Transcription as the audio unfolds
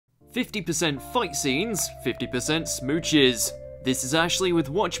50% fight scenes, 50% smooches. This is Ashley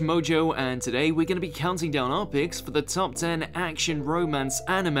with WatchMojo, and today we're going to be counting down our picks for the top 10 action romance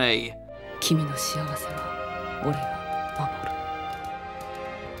anime.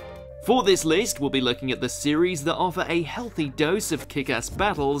 For this list, we'll be looking at the series that offer a healthy dose of kick-ass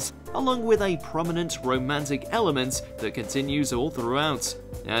battles, along with a prominent romantic element that continues all throughout.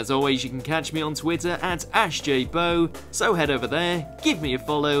 As always, you can catch me on Twitter at AshJBo, so head over there, give me a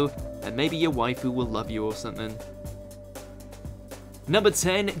follow, and maybe your waifu will love you or something. Number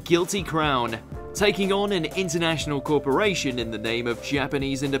 10, Guilty Crown. Taking on an international corporation in the name of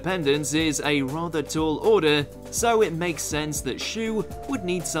Japanese independence is a rather tall order, so it makes sense that Shirou would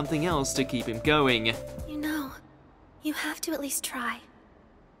need something else to keep him going. You know, you have to at least try.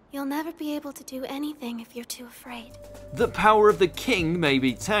 You'll never be able to do anything if you're too afraid. The power of the king may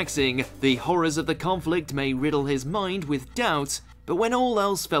be taxing, the horrors of the conflict may riddle his mind with doubt, but when all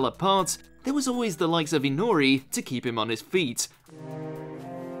else fell apart, there was always the likes of Inori to keep him on his feet.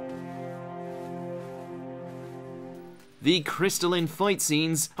 The crystalline fight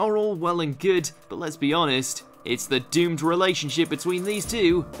scenes are all well and good, but let's be honest, it's the doomed relationship between these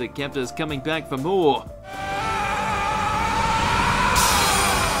two that kept us coming back for more.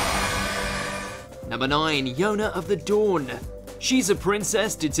 Number 9, Yona of the Dawn. She's a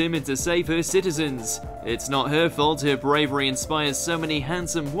princess determined to save her citizens. It's not her fault her bravery inspires so many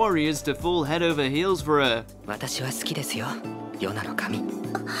handsome warriors to fall head over heels for her.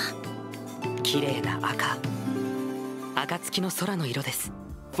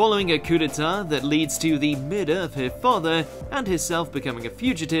 Following a coup d'etat that leads to the murder of her father and herself becoming a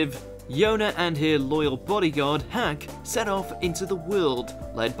fugitive, Yona and her loyal bodyguard, Hack, set off into the world,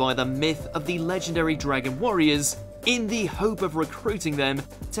 led by the myth of the legendary dragon warriors, in the hope of recruiting them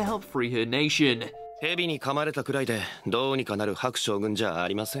to help free her nation. With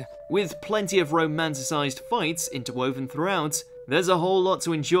plenty of romanticized fights interwoven throughout, there's a whole lot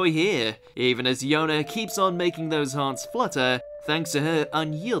to enjoy here, even as Yona keeps on making those hearts flutter thanks to her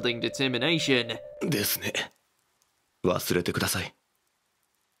unyielding determination.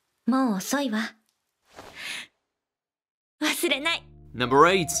 Number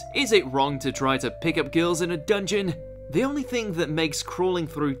 8. Is it wrong to try to pick up girls in a dungeon? The only thing that makes crawling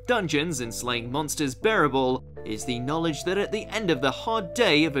through dungeons and slaying monsters bearable is the knowledge that at the end of the hard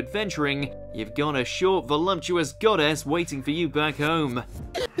day of adventuring, you've got a short, voluptuous goddess waiting for you back home.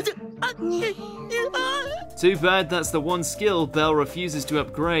 Too bad that's the one skill Belle refuses to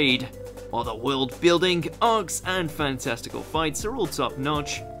upgrade. While the world building, arcs, and fantastical fights are all top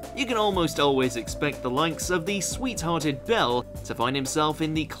notch, you can almost always expect the likes of the sweet-hearted Belle to find himself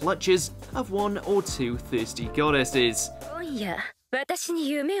in the clutches of one or two thirsty goddesses.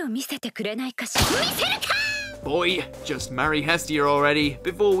 Boy, just marry Hestia already,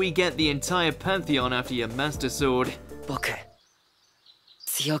 before we get the entire pantheon after your master sword.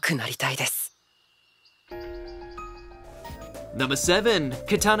 Number 7,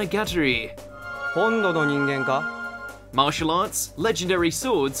 Katanagatari. Martial arts, legendary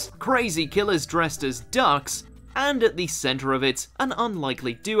swords, crazy killers dressed as ducks, and at the center of it, an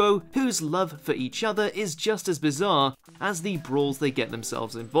unlikely duo whose love for each other is just as bizarre as the brawls they get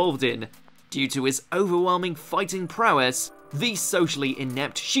themselves involved in. Due to his overwhelming fighting prowess, the socially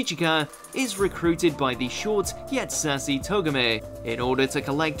inept Shichika is recruited by the short yet sassy Togame in order to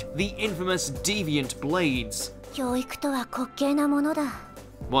collect the infamous deviant blades.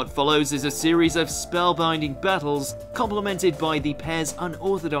 What follows is a series of spellbinding battles, complemented by the pair's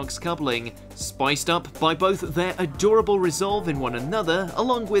unorthodox coupling, spiced up by both their adorable resolve in one another,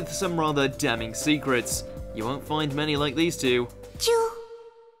 along with some rather damning secrets. You won't find many like these two.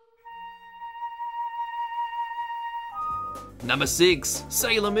 Number 6,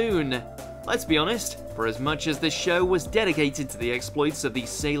 Sailor Moon. Let's be honest, for as much as this show was dedicated to the exploits of the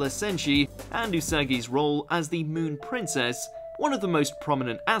Sailor Senshi and Usagi's role as the Moon Princess, one of the most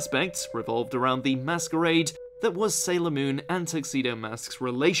prominent aspects revolved around the masquerade that was Sailor Moon and Tuxedo Mask's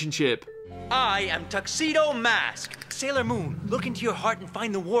relationship. I am Tuxedo Mask. Sailor Moon, look into your heart and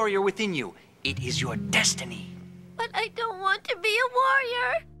find the warrior within you. It is your destiny. But I don't want to be a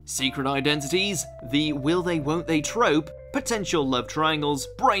warrior. Secret identities, the will they won't they trope, potential love triangles,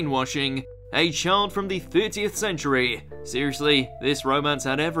 brainwashing, a child from the 30th century. Seriously, this romance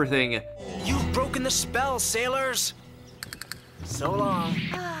had everything. You've broken the spell, sailors. So long.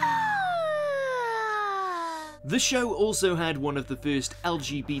 The show also had one of the first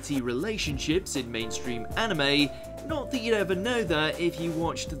LGBT relationships in mainstream anime, not that you'd ever know that if you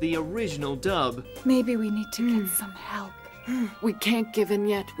watched the original dub. Maybe we need to get some help. We can't give in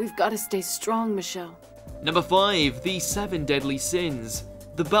yet. We've got to stay strong, Michelle. Number 5, The 7 Deadly Sins.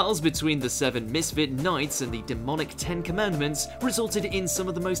 The battles between the 7 misfit knights and the demonic 10 commandments resulted in some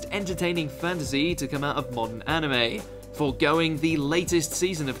of the most entertaining fantasy to come out of modern anime, foregoing the latest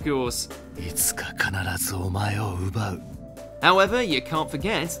season, of course. However, you can't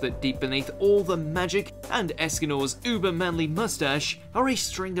forget that deep beneath all the magic and Escanor's uber-manly mustache are a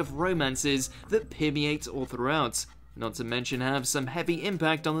string of romances that permeate all throughout, not to mention have some heavy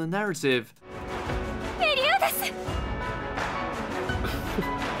impact on the narrative.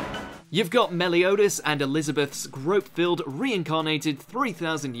 You've got Meliodas and Elizabeth's grope-filled, reincarnated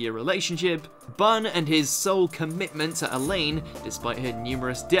 3,000-year relationship, Bun and his sole commitment to Elaine despite her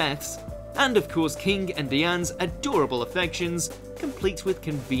numerous deaths, and of course King and Diane's adorable affections, complete with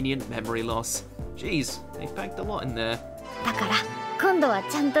convenient memory loss. Jeez, they've packed a lot in there.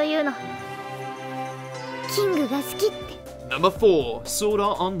 Number 4, Sword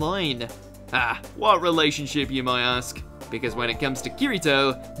Art Online. Ah, what relationship, you might ask? Because when it comes to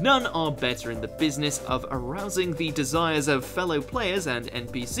Kirito, none are better in the business of arousing the desires of fellow players and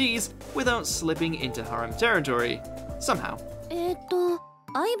NPCs without slipping into harem territory. Somehow. In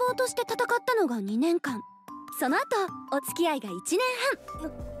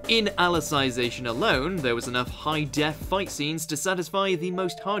Alicization alone, there was enough high-def fight scenes to satisfy the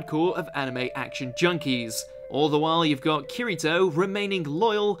most hardcore of anime action junkies. All the while you've got Kirito remaining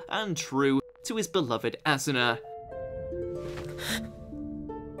loyal and true to his beloved Asuna.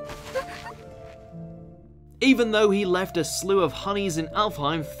 Even though he left a slew of honeys in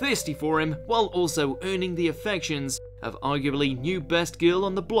Alfheim thirsty for him, while also earning the affections of arguably new best girl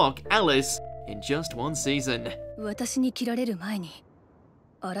on the block, Alice, in just one season.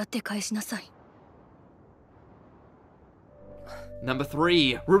 Number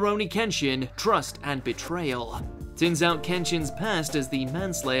 3, Rurouni Kenshin Trust and Betrayal. Turns out Kenshin's past as the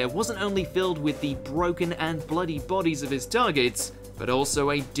manslayer wasn't only filled with the broken and bloody bodies of his targets, but also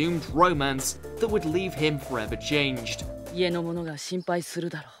a doomed romance that would leave him forever changed.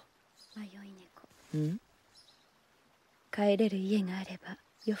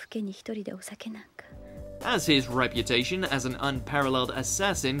 As his reputation as an unparalleled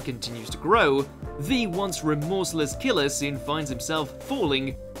assassin continues to grow, the once remorseless killer soon finds himself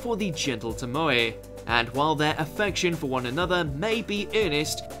falling for the gentle Tomoe. And while their affection for one another may be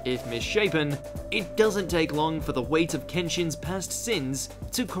earnest, if misshapen, it doesn't take long for the weight of Kenshin's past sins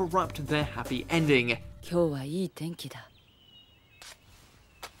to corrupt their happy ending.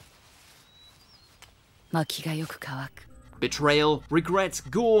 Betrayal, regret,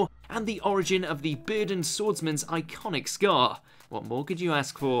 gore, and the origin of the burdened swordsman's iconic scar. What more could you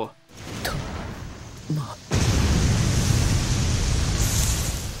ask for?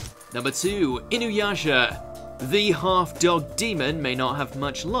 Number 2, Inuyasha. The half-dog demon may not have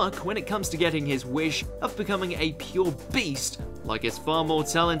much luck when it comes to getting his wish of becoming a pure beast like his far more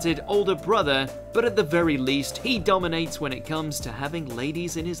talented older brother, but at the very least, he dominates when it comes to having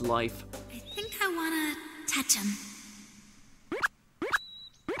ladies in his life. I think I wanna touch him.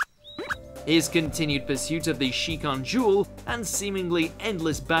 His continued pursuit of the Shikan Jewel and seemingly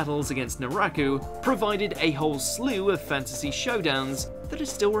endless battles against Naraku provided a whole slew of fantasy showdowns that are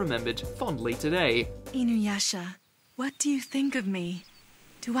still remembered fondly today. Inuyasha, what do you think of me?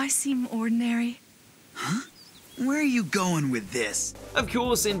 Do I seem ordinary? Huh? Where are you going with this? Of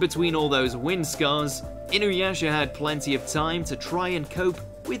course, in between all those wind scars, Inuyasha had plenty of time to try and cope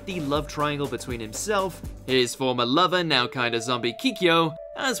with the love triangle between himself, his former lover, now kinda zombie Kikyo,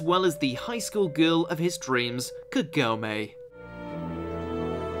 as well as the high school girl of his dreams, Kagome.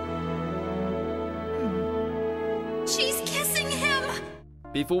 She's kissing him!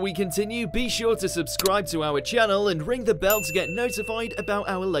 Before we continue, be sure to subscribe to our channel and ring the bell to get notified about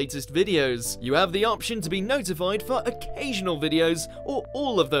our latest videos. You have the option to be notified for occasional videos or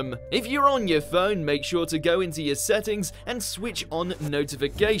all of them. If you're on your phone, make sure to go into your settings and switch on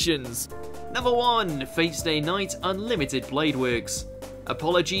notifications. Number 1, Fate Stay Night Unlimited Blade Works.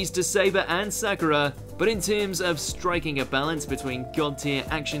 Apologies to Saber and Sakura, but in terms of striking a balance between god-tier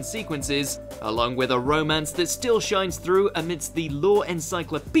action sequences, along with a romance that still shines through amidst the lore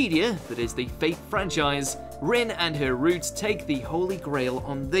encyclopedia that is the Fate franchise, Rin and her roots take the holy grail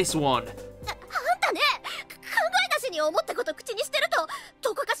on this one.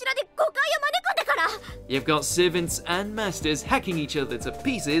 You've got servants and masters hacking each other to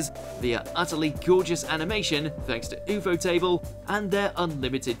pieces via utterly gorgeous animation thanks to Ufotable and their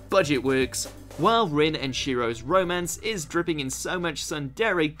unlimited budget works, while Rin and Shirou's romance is dripping in so much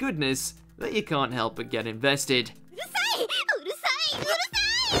tsundere goodness that you can't help but get invested.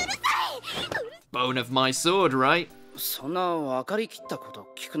 Bone of my sword, right? そんな分かりきったこと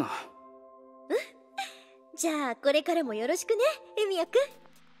聞くな。じゃあこれからもよろしくね、エミヤくん。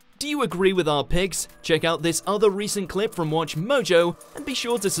Do you agree with our picks? Check out this other recent clip from WatchMojo, and be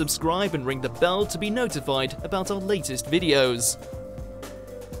sure to subscribe and ring the bell to be notified about our latest videos.